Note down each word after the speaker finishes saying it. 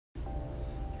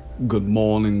Good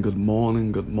morning, good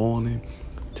morning, good morning.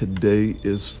 Today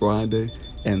is Friday,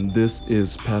 and this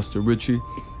is Pastor Richie.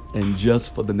 And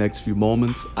just for the next few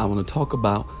moments, I want to talk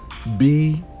about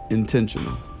be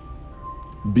intentional.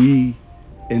 Be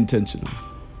intentional.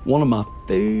 One of my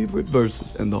favorite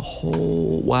verses in the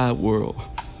whole wide world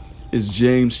is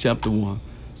James chapter 1,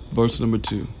 verse number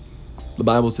 2. The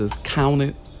Bible says, "Count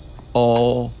it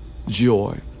all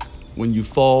joy when you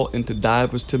fall into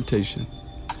divers temptation,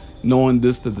 knowing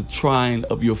this, that the trying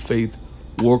of your faith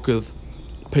worketh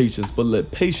patience. But let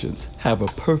patience have a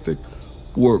perfect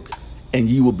work, and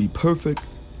ye will be perfect,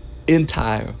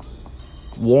 entire,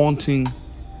 wanting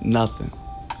nothing."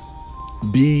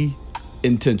 Be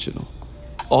intentional.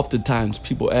 Oftentimes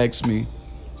people ask me,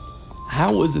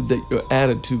 how is it that your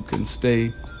attitude can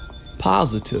stay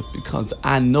positive? Because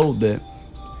I know that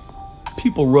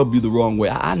people rub you the wrong way.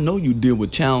 I know you deal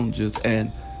with challenges,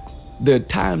 and there are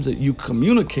times that you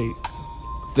communicate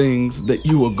things that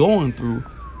you were going through,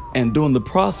 and during the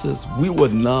process, we were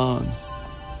none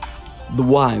the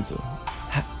wiser.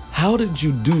 How did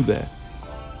you do that?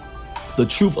 The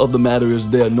truth of the matter is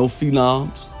there are no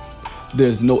phenoms.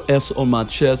 There's no S on my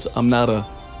chest. I'm not a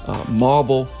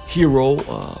Marvel hero.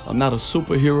 I'm not a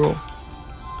superhero.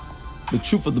 The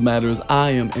truth of the matter is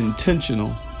I am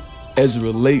intentional as it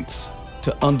relates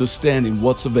to understanding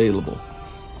what's available.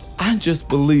 I just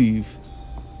believe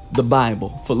the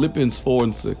Bible, Philippians 4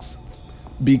 and 6.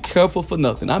 Be careful for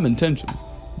nothing. I'm intentional,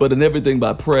 but in everything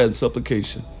by prayer and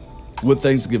supplication with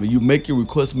thanksgiving, you make your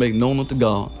requests made known unto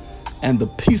God, and the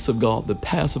peace of God that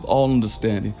passeth all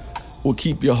understanding will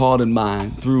keep your heart and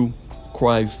mind through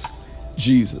Christ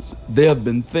Jesus. There have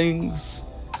been things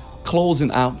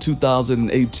closing out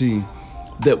 2018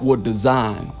 that were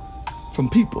designed from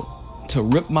people to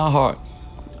rip my heart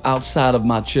outside of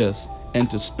my chest and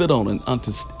to spit on it and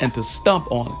to stomp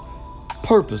on it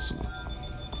purposely.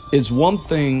 It's one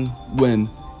thing when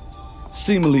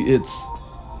seemingly it's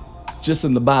just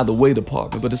in the by the way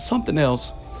department, but it's something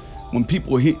else when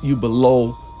people hit you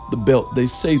below the belt. They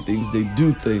say things, they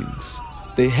do things,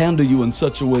 they handle you in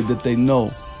such a way that they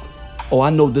know, oh, I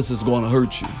know this is going to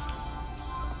hurt you.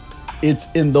 It's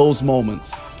in those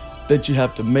moments that you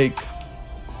have to make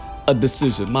a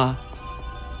decision. My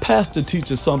pastor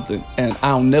teaches something, and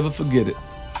I'll never forget it.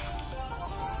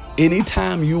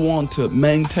 Anytime you want to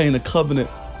maintain a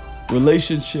covenant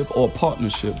relationship or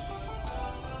partnership,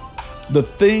 the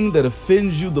thing that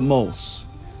offends you the most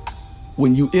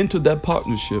when you enter that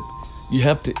partnership, you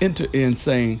have to enter in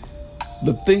saying,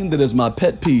 the thing that is my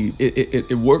pet peeve,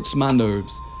 it works my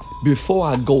nerves. Before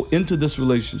I go into this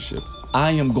relationship, I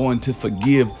am going to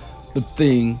forgive the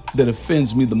thing that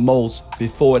offends me the most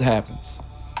before it happens.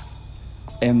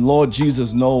 And Lord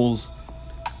Jesus knows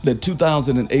that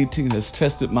 2018 has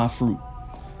tested my fruit.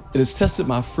 It has tested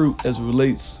my fruit as it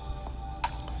relates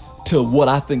to what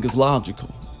I think is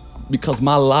logical, because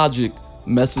my logic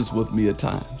messes with me at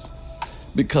times,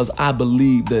 because I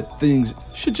believe that things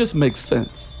should just make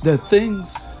sense. That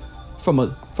things from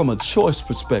a choice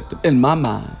perspective, in my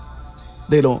mind,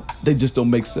 they just don't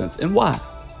make sense. And why?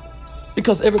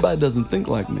 Because everybody doesn't think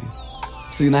like me.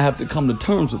 See, and I have to come to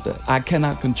terms with that. I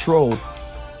cannot control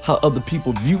how other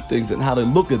people view things and how they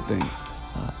look at things.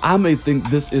 I may think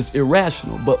this is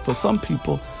irrational, but for some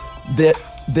people,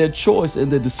 their choice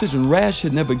and their decision,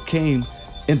 ration never came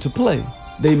into play.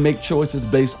 They make choices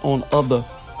based on other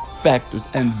factors: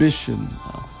 ambition,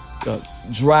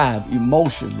 drive,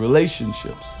 emotion,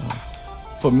 relationships.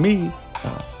 For me,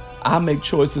 I make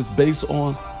choices based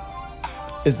on,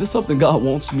 is this something God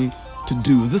wants me to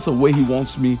do? Is this a way He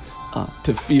wants me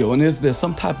to feel? And is there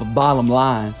some type of bottom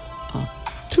line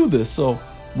to this? So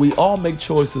we all make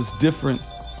choices different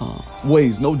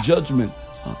ways. No judgment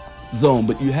zone,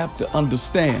 but you have to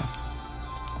understand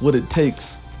what it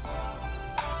takes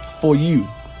for you.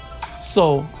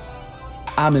 So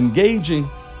I'm engaging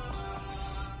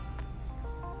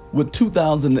with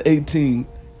 2018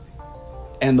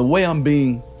 and the way I'm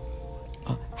being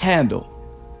handled.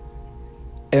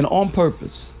 And on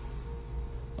purpose,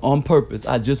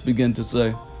 I just begin to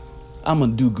say, I'm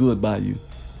going to do good by you.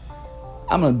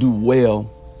 I'm going to do well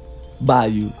by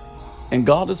you. And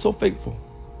God is so faithful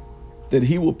that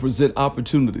He will present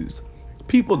opportunities.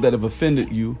 People that have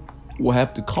offended you will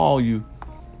have to call you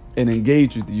and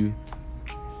engage with you.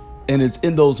 And it's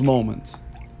in those moments,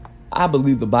 I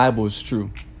believe the Bible is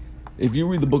true. If you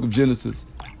read the book of Genesis,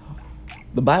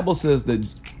 the Bible says that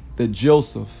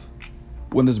Joseph,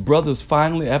 when his brothers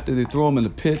finally, after they throw him in the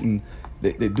pit and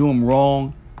they do him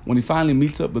wrong, when he finally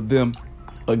meets up with them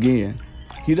again,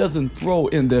 he doesn't throw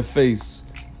in their face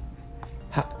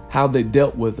how they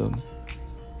dealt with him.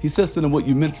 He says to them, what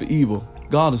you meant for evil,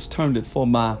 God has turned it for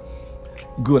my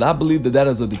good. I believe that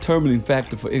is a determining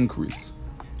factor for increase.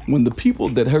 When the people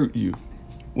that hurt you,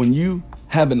 when you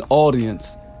have an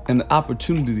audience and an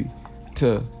opportunity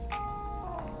to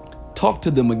talk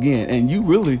to them again, and you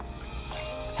really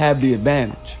have the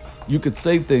advantage, you could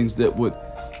say things that would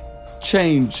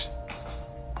change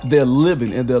their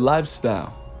living and their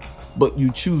lifestyle, but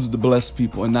you choose to bless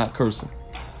people and not curse them.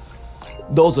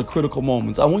 Those are critical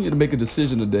moments. I want you to make a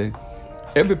decision today.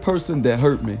 Every person that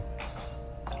hurt me,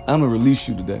 I'm going to release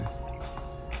you today.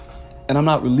 And I'm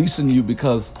not releasing you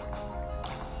because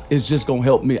it's just going to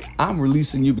help me. I'm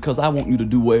releasing you because I want you to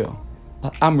do well.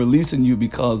 I'm releasing you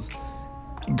because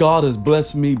God has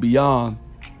blessed me beyond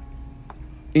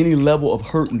any level of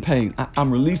hurt and pain.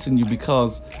 I'm releasing you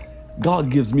because God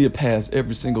gives me a pass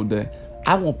every single day.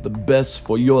 I want the best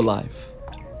for your life.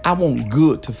 I want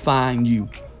good to find you.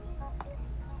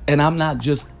 And I'm not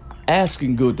just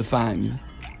asking good to find you.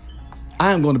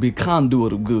 I am going to be a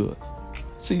conduit of good.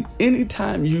 See,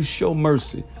 anytime you show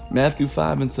mercy, Matthew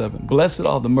 5:7, blessed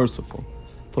are the merciful,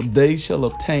 for they shall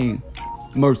obtain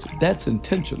mercy. That's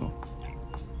intentional.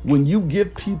 When you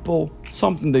give people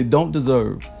something they don't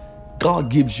deserve, God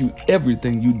gives you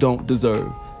everything you don't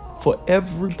deserve. For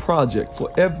every project,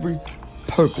 for every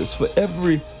purpose, for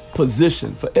every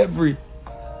position, for every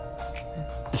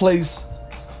place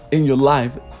in your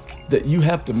life that you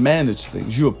have to manage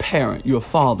things. You're a parent, you're a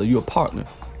father, you're a partner.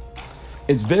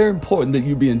 It's very important that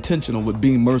you be intentional with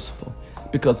being merciful,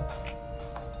 because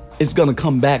it's going to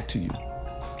come back to you.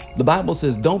 The Bible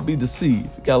says, don't be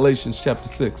deceived. Galatians chapter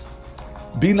 6.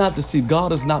 Be not deceived.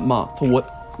 God is not mocked. For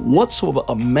whatsoever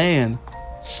a man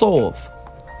soweth,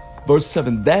 verse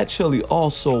 7, that shall he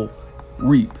also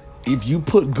reap. If you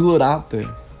put good out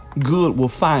there, good will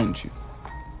find you.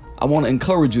 I want to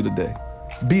encourage you today.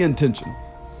 Be intentional.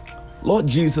 Lord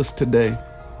Jesus, today,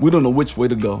 we don't know which way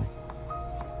to go.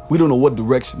 We don't know what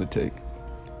direction to take.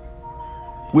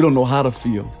 We don't know how to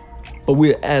feel. But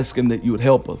we're asking that you would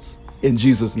help us. In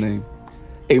Jesus' name.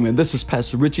 Amen. This is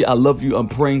Pastor Richie. I love you. I'm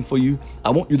praying for you.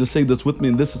 I want you to say this with me,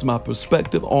 and this is my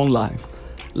perspective on life.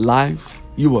 Life,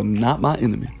 you are not my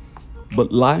enemy.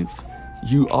 But life,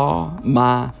 you are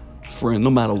my friend. No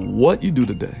matter what you do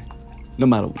today, no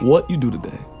matter what you do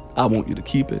today, I want you to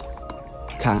keep it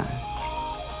kind.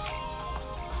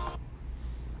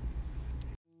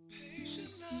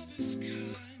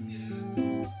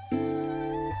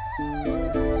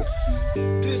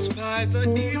 Despite the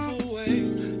evil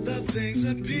ways, the things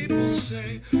that people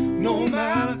say, no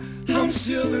matter, I'm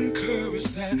still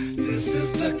encouraged that this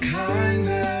is the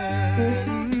kindness.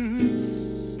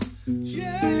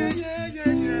 Yeah.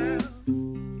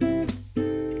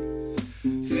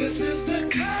 This is the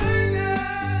kindness.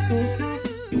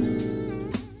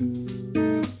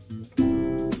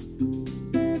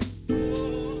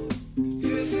 Oh,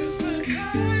 this is the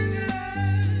kindness.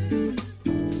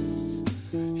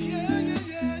 Yeah.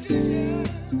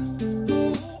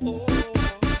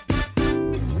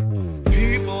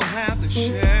 People have the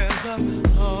shares of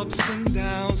ups and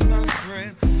downs, my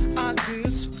friend. Our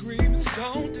disagreements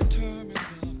don't